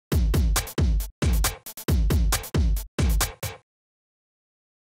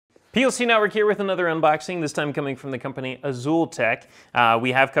PLC Network here with another unboxing, this time coming from the company Azulle Tech.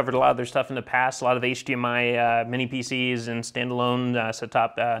 We have covered a lot of their stuff in the past, a lot of HDMI mini PCs and standalone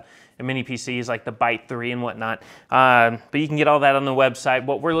set-top mini PCs like the Byte 3 and whatnot. But you can get all that on the website.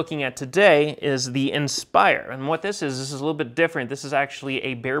 What we're looking at today is the Inspire. And what this is a little bit different. This is actually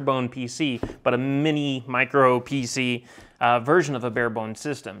a Barebone PC, but a mini micro PC version of a Barebone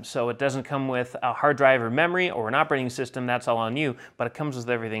system. So it doesn't come with a hard drive or memory or an operating system, that's all on you, but it comes with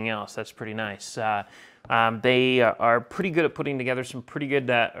everything else. That's pretty nice. They are pretty good at putting together some pretty good,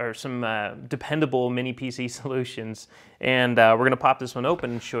 dependable mini PC solutions. And we're gonna pop this one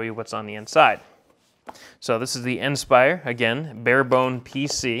open and show you what's on the inside. So this is the Inspire, again, Barebone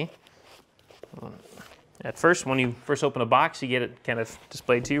PC. At first, when you first open a box, you get it kind of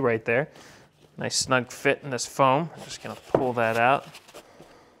displayed to you right there. Nice snug fit in this foam. I'm just gonna pull that out.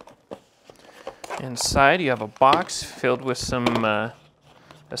 Inside you have a box filled with some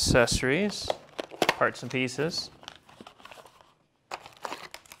accessories, parts and pieces.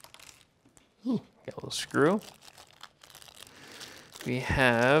 Ooh, got a little screw. We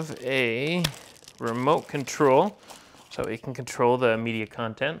have a remote control, so we can control the media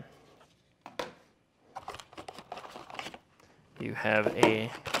content. You have a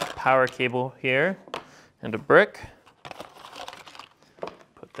power cable here and a brick.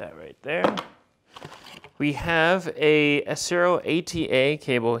 Put that right there. We have a Acero ATA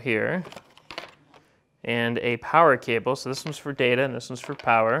cable here and a power cable. So this one's for data and this one's for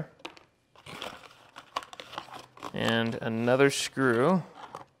power. And another screw.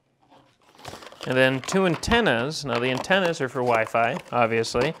 And then two antennas. Now the antennas are for Wi-Fi,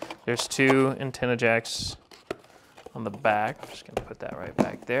 obviously. There's two antenna jacks on the back. I'm just gonna put that right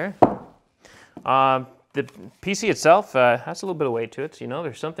back there. The PC itself has a little bit of weight to it, so you know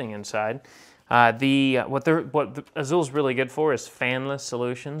there's something inside. What Azulle's really good for is fanless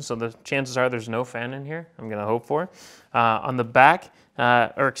solutions, so the chances are there's no fan in here, I'm gonna hope for. On the back,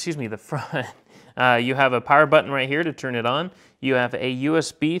 the front, you have a power button right here to turn it on. You have a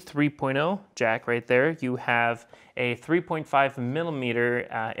USB 3.0 jack right there. You have a 3.5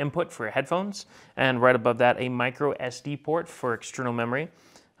 millimeter input for headphones, and right above that, a micro SD port for external memory.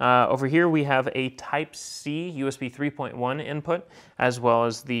 Over here, we have a Type-C USB 3.1 input, as well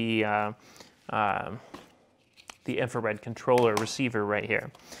as the infrared controller receiver right here.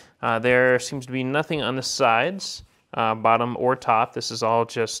 There seems to be nothing on the sides, bottom or top. This is all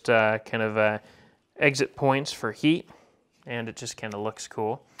just kind of exit points for heat, and it just kind of looks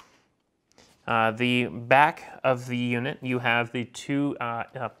cool. The back of the unit, you have the two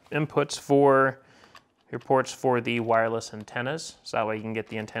inputs for your ports for the wireless antennas, so that way you can get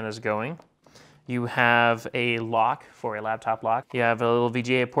the antennas going. You have a lock for a laptop lock. You have a little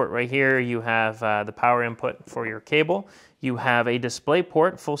VGA port right here. You have the power input for your cable. You have a display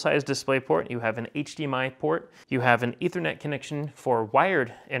port, full-size display port. You have an HDMI port. You have an Ethernet connection for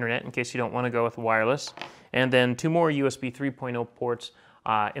wired internet in case you don't want to go with wireless. And then two more USB 3.0 ports,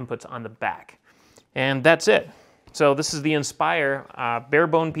 inputs on the back. And that's it. So this is the Inspire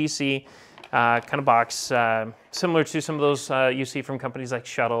Barebone PC kind of box, similar to some of those you see from companies like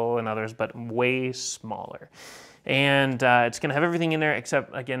Shuttle and others, but way smaller. And it's going to have everything in there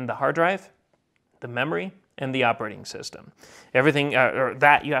except, again, the hard drive, the memory, and the operating system. Everything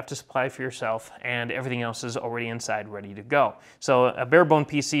that you have to supply for yourself, and everything else is already inside, ready to go. So a Barebone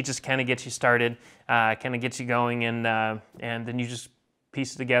PC just kind of gets you started, kind of gets you going, and then you just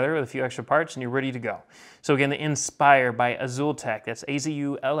piece it together with a few extra parts, and you're ready to go. So again, the Inspire by Azulle Tech. That's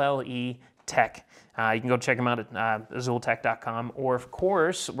A-Z-U-L-L-E Tech. You can go check them out at azulletech.com, or of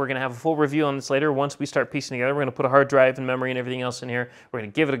course, we're going to have a full review on this later. Once we start piecing together, we're going to put a hard drive and memory and everything else in here. We're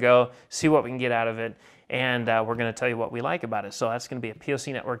going to give it a go, see what we can get out of it, and we're going to tell you what we like about it. So that's going to be at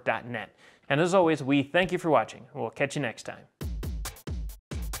plcnetwork.net. And as always, we thank you for watching. We'll catch you next time.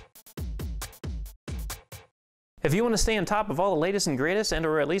 If you want to stay on top of all the latest and greatest, and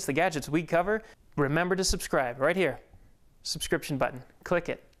or at least the gadgets we cover, remember to subscribe right here. Subscription button. Click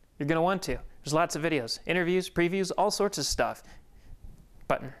it. You're going to want to. There's lots of videos, interviews, previews, all sorts of stuff.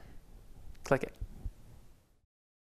 Button. Click it.